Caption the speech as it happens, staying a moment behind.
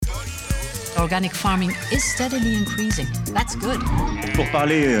organic farming is steadily increasing. That's good. Pour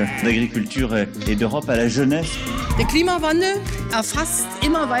parler d'agriculture et d'Europe à la jeunesse. Der Klimawandel erfasst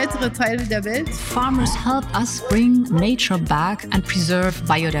immer weitere Teile der Welt. Farmers help us bring nature back and preserve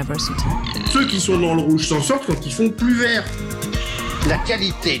biodiversity. Ceux qui sont dans le rouge s'en sortent quand ils font plus vert. La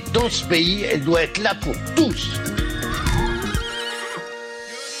qualité dans ce pays, elle doit être là pour tous.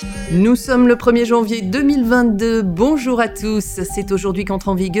 Nous sommes le 1er janvier 2022. Bonjour à tous. C'est aujourd'hui qu'entre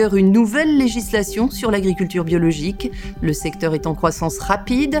en vigueur une nouvelle législation sur l'agriculture biologique. Le secteur est en croissance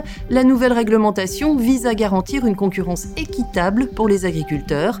rapide. La nouvelle réglementation vise à garantir une concurrence équitable pour les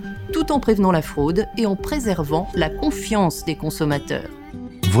agriculteurs, tout en prévenant la fraude et en préservant la confiance des consommateurs.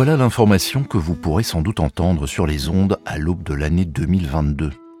 Voilà l'information que vous pourrez sans doute entendre sur les ondes à l'aube de l'année 2022.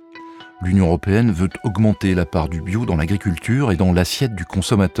 L'Union européenne veut augmenter la part du bio dans l'agriculture et dans l'assiette du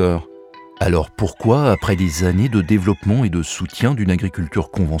consommateur. Alors pourquoi, après des années de développement et de soutien d'une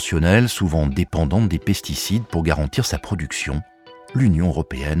agriculture conventionnelle, souvent dépendante des pesticides pour garantir sa production, l'Union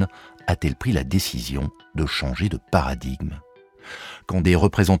européenne a-t-elle pris la décision de changer de paradigme ? Quand des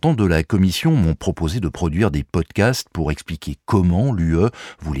représentants de la Commission m'ont proposé de produire des podcasts pour expliquer comment l'UE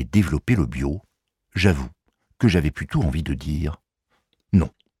voulait développer le bio, j'avoue que j'avais plutôt envie de dire non.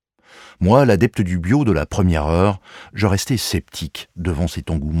 Moi, l'adepte du bio de la première heure, je restais sceptique devant cet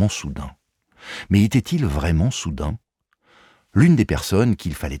engouement soudain. Mais était-il vraiment soudain ? L'une des personnes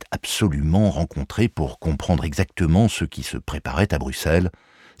qu'il fallait absolument rencontrer pour comprendre exactement ce qui se préparait à Bruxelles,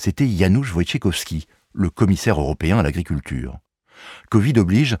 c'était Janusz Wojciechowski, le commissaire européen à l'agriculture. Covid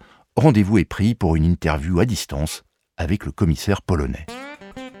oblige, rendez-vous est pris pour une interview à distance avec le commissaire polonais.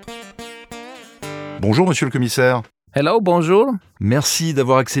 Bonjour monsieur le commissaire. Hello, bonjour. Merci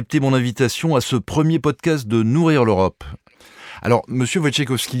d'avoir accepté mon invitation à ce premier podcast de Nourrir l'Europe. Alors, monsieur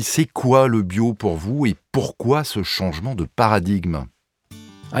Wojciechowski, c'est quoi le bio pour vous et pourquoi ce changement de paradigme ?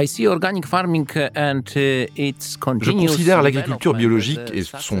 Je considère l'agriculture biologique et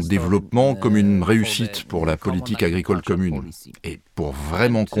son développement comme une réussite pour la politique agricole commune. Et pour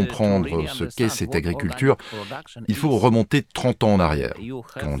vraiment comprendre ce qu'est cette agriculture, il faut remonter 30 ans en arrière,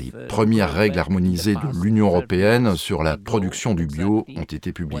 quand les premières règles harmonisées de l'Union européenne sur la production du bio ont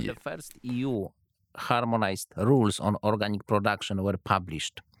été publiées.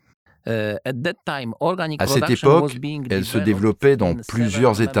 À cette époque, elle se développait dans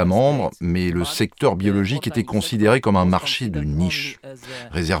plusieurs États membres, mais le secteur biologique était considéré comme un marché de niche,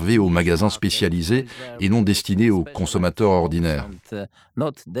 réservé aux magasins spécialisés et non destiné aux consommateurs ordinaires.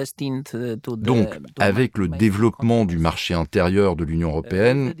 Donc, avec le développement du marché intérieur de l'Union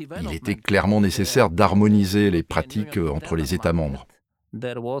européenne, il était clairement nécessaire d'harmoniser les pratiques entre les États membres.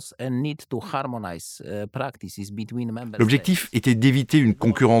 L'objectif était d'éviter une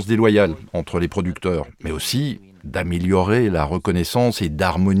concurrence déloyale entre les producteurs, mais aussi d'améliorer la reconnaissance et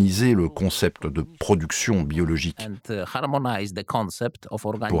d'harmoniser le concept de production biologique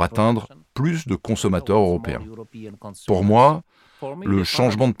pour atteindre plus de consommateurs européens. Pour moi, le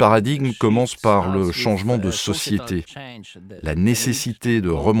changement de paradigme commence par le changement de société, la nécessité de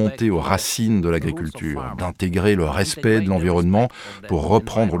remonter aux racines de l'agriculture, d'intégrer le respect de l'environnement pour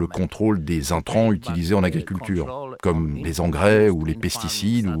reprendre le contrôle des intrants utilisés en agriculture, comme les engrais ou les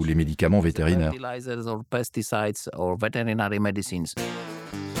pesticides ou les médicaments vétérinaires.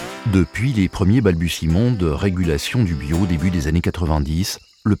 Depuis les premiers balbutiements de régulation du bio au début des années 90,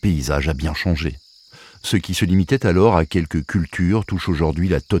 le paysage a bien changé. Ce qui se limitait alors à quelques cultures touche aujourd'hui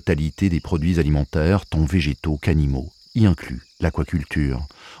la totalité des produits alimentaires, tant végétaux qu'animaux, y inclus l'aquaculture.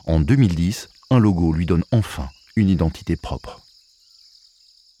 En 2010, un logo lui donne enfin une identité propre.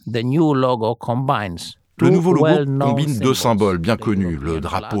 Le nouveau logo combine deux symboles bien connus, le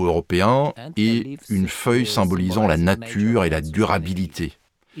drapeau européen et une feuille symbolisant la nature et la durabilité.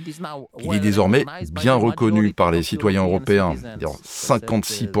 Il est désormais bien reconnu par les citoyens européens.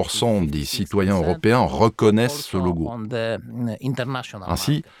 56% des citoyens européens reconnaissent ce logo.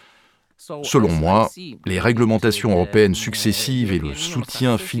 Ainsi, selon moi, les réglementations européennes successives et le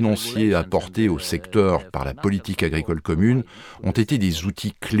soutien financier apporté au secteur par la politique agricole commune ont été des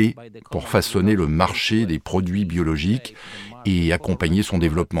outils clés pour façonner le marché des produits biologiques et accompagner son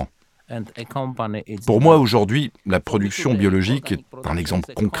développement. Pour moi, aujourd'hui, la production biologique est un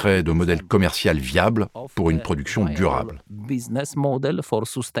exemple concret de modèle commercial viable pour une production durable.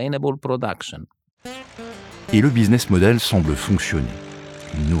 Et le business model semble fonctionner.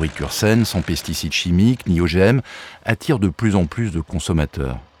 Une nourriture saine, sans pesticides chimiques ni OGM, attire de plus en plus de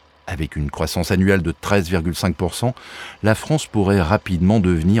consommateurs. Avec une croissance annuelle de 13,5%, la France pourrait rapidement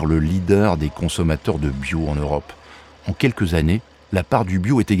devenir le leader des consommateurs de bio en Europe. En quelques années, la part du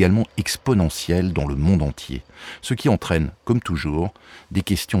bio est également exponentielle dans le monde entier, ce qui entraîne, comme toujours, des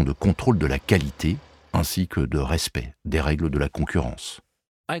questions de contrôle de la qualité ainsi que de respect des règles de la concurrence.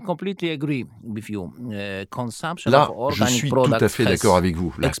 Là, je suis tout à fait d'accord avec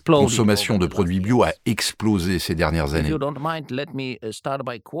vous. La consommation de produits bio a explosé ces dernières années.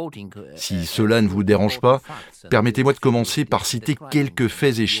 Si cela ne vous dérange pas, permettez-moi de commencer par citer quelques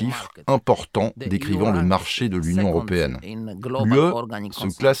faits et chiffres importants décrivant le marché de l'Union européenne. L'UE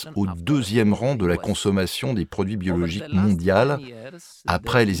se classe au 2e rang de la consommation des produits biologiques mondiale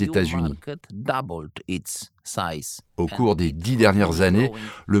après les États-Unis. Au cours des 10 dernières années,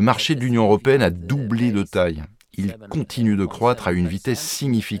 le marché de l'Union européenne a doublé de taille. Il continue de croître à une vitesse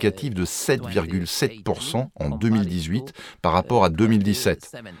significative de 7,7% en 2018 par rapport à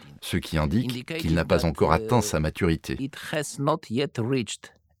 2017, ce qui indique qu'il n'a pas encore atteint sa maturité.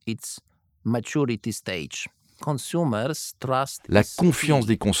 La confiance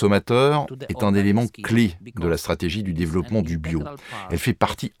des consommateurs est un élément clé de la stratégie du développement du bio. Elle fait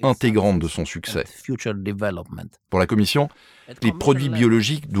partie intégrante de son succès. Pour la Commission, les produits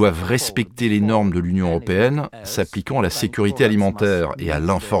biologiques doivent respecter les normes de l'Union européenne s'appliquant à la sécurité alimentaire et à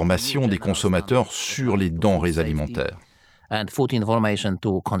l'information des consommateurs sur les denrées alimentaires.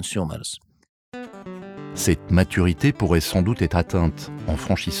 Cette maturité pourrait sans doute être atteinte en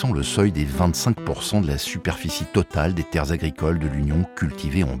franchissant le seuil des 25% de la superficie totale des terres agricoles de l'Union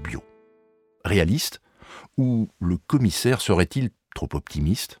cultivées en bio. Réaliste ? Ou le commissaire serait-il trop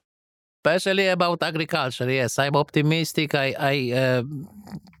optimiste ?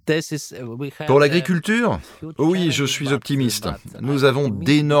 Pour l'agriculture ? Oui, je suis optimiste. Nous avons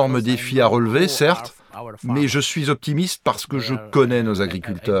d'énormes défis à relever, certes, mais je suis optimiste parce que je connais nos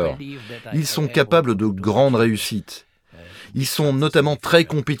agriculteurs. Ils sont capables de grandes réussites. Ils sont notamment très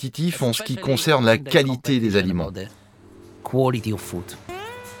compétitifs en ce qui concerne la qualité des aliments.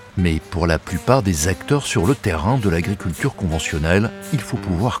 Mais pour la plupart des acteurs sur le terrain de l'agriculture conventionnelle, il faut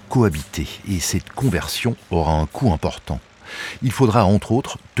pouvoir cohabiter et cette conversion aura un coût important. Il faudra entre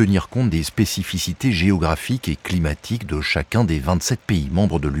autres tenir compte des spécificités géographiques et climatiques de chacun des 27 pays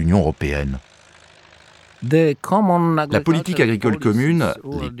membres de l'Union européenne. La politique agricole commune,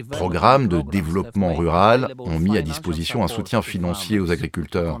 les programmes de développement rural ont mis à disposition un soutien financier aux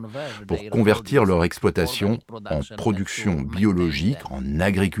agriculteurs pour convertir leur exploitation en production biologique, en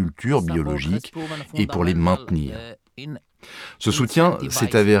agriculture biologique et pour les maintenir. Ce soutien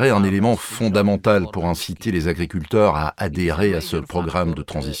s'est avéré un élément fondamental pour inciter les agriculteurs à adhérer à ce programme de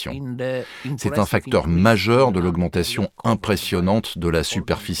transition. C'est un facteur majeur de l'augmentation impressionnante de la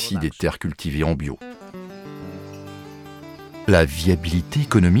superficie des terres cultivées en bio. La viabilité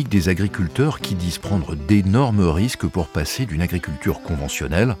économique des agriculteurs qui disent prendre d'énormes risques pour passer d'une agriculture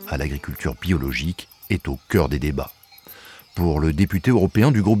conventionnelle à l'agriculture biologique est au cœur des débats. Pour le député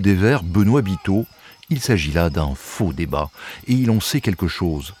européen du groupe des Verts, Benoît Biteau, il s'agit là d'un faux débat et il en sait quelque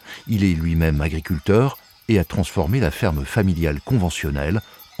chose. Il est lui-même agriculteur et a transformé la ferme familiale conventionnelle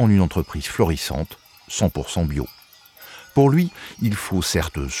en une entreprise florissante, 100% bio. Pour lui, il faut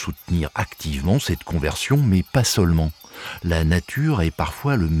certes soutenir activement cette conversion, mais pas seulement. La nature est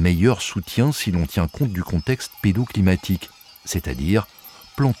parfois le meilleur soutien si l'on tient compte du contexte pédoclimatique, c'est-à-dire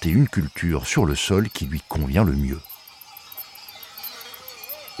planter une culture sur le sol qui lui convient le mieux.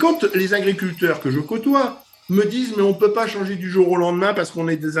 Quand les agriculteurs que je côtoie me disent « mais on ne peut pas changer du jour au lendemain parce qu'on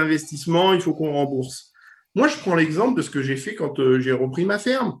a des investissements, il faut qu'on rembourse ». Moi, je prends l'exemple de ce que j'ai fait quand j'ai repris ma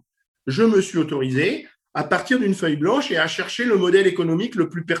ferme. Je me suis autorisé à partir d'une feuille blanche et à chercher le modèle économique le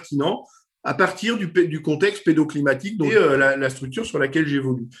plus pertinent à partir du contexte pédoclimatique et la structure sur laquelle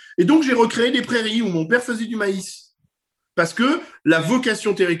j'évolue. Et donc, j'ai recréé des prairies où mon père faisait du maïs. Parce que la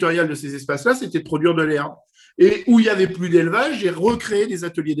vocation territoriale de ces espaces-là, c'était de produire de l'herbe. Et où il n'y avait plus d'élevage, j'ai recréé des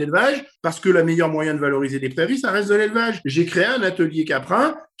ateliers d'élevage parce que le meilleur moyen de valoriser les prairies, ça reste de l'élevage. J'ai créé un atelier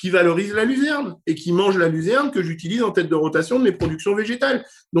caprin qui valorise la luzerne et qui mange la luzerne que j'utilise en tête de rotation de mes productions végétales.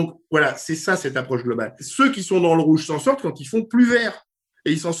 Donc, voilà, c'est ça, cette approche globale. Ceux qui sont dans le rouge s'en sortent quand ils font plus vert.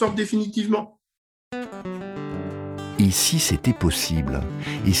 Et ils s'en sortent définitivement. Et si c'était possible ?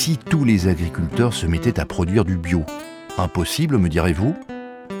 Et si tous les agriculteurs se mettaient à produire du bio ? Impossible, me direz-vous ?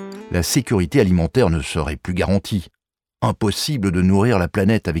 La sécurité alimentaire ne serait plus garantie. Impossible de nourrir la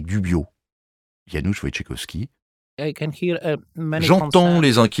planète avec du bio. Janusz Wojciechowski, J'entends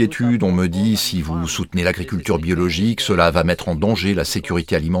les inquiétudes, on me dit si vous soutenez l'agriculture biologique, cela va mettre en danger la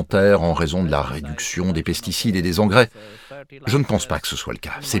sécurité alimentaire en raison de la réduction des pesticides et des engrais. Je ne pense pas que ce soit le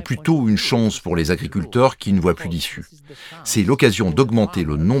cas. C'est plutôt une chance pour les agriculteurs qui ne voient plus d'issue. C'est l'occasion d'augmenter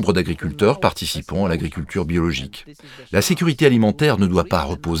le nombre d'agriculteurs participant à l'agriculture biologique. La sécurité alimentaire ne doit pas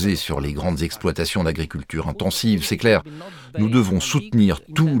reposer sur les grandes exploitations d'agriculture intensive, c'est clair. Nous devons soutenir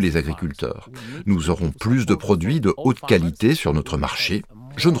tous les agriculteurs. Nous aurons plus de produits de haute qualité sur notre marché.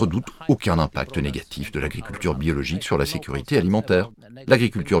 Je ne redoute aucun impact négatif de l'agriculture biologique sur la sécurité alimentaire.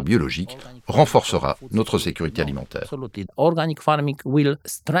 L'agriculture biologique renforcera notre sécurité alimentaire.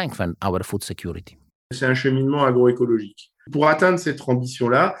 C'est un cheminement agroécologique. Pour atteindre cette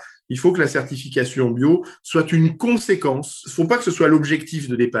ambition-là, il faut que la certification bio soit une conséquence. Il ne faut pas que ce soit l'objectif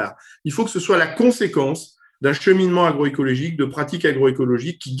de départ. Il faut que ce soit la conséquence d'un cheminement agroécologique, de pratiques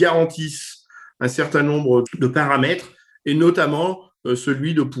agroécologiques qui garantissent un certain nombre de paramètres et notamment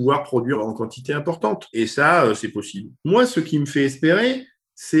celui de pouvoir produire en quantité importante. Et ça, c'est possible. Moi, ce qui me fait espérer,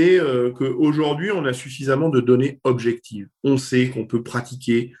 c'est qu'aujourd'hui, on a suffisamment de données objectives. On sait qu'on peut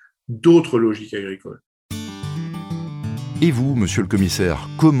pratiquer d'autres logiques agricoles. Et vous, monsieur le commissaire,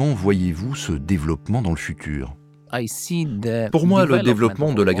 comment voyez-vous ce développement dans le futur ? Pour moi, le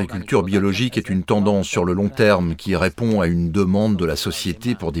développement de l'agriculture biologique est une tendance sur le long terme qui répond à une demande de la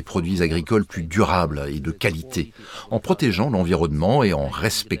société pour des produits agricoles plus durables et de qualité, en protégeant l'environnement et en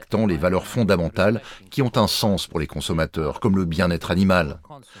respectant les valeurs fondamentales qui ont un sens pour les consommateurs, comme le bien-être animal.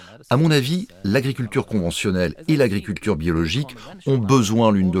 À mon avis, l'agriculture conventionnelle et l'agriculture biologique ont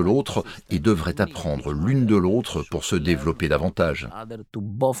besoin l'une de l'autre et devraient apprendre l'une de l'autre pour se développer davantage.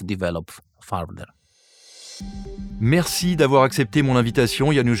 Merci d'avoir accepté mon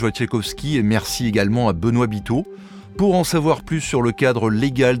invitation, Janusz Wojciechowski, et merci également à Benoît Biteau. Pour en savoir plus sur le cadre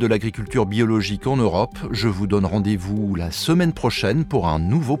légal de l'agriculture biologique en Europe, je vous donne rendez-vous la semaine prochaine pour un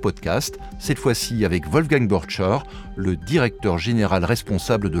nouveau podcast, cette fois-ci avec Wolfgang Borcher, le directeur général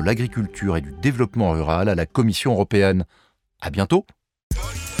responsable de l'agriculture et du développement rural à la Commission européenne. À bientôt.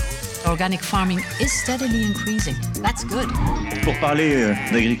 Organic farming is steadily increasing. That's good. Pour parler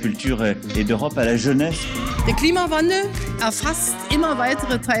d'agriculture et d'Europe à la jeunesse, Der Klimawandel erfasst immer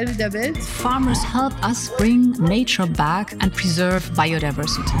weitere Teile der Welt. Farmers help us bring nature back and preserve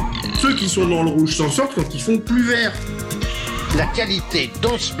biodiversity. Ceux qui sont dans le rouge s'en sortent quand ils font plus vert. La qualité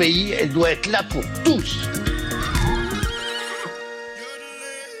dans ce pays, elle doit être là pour tous.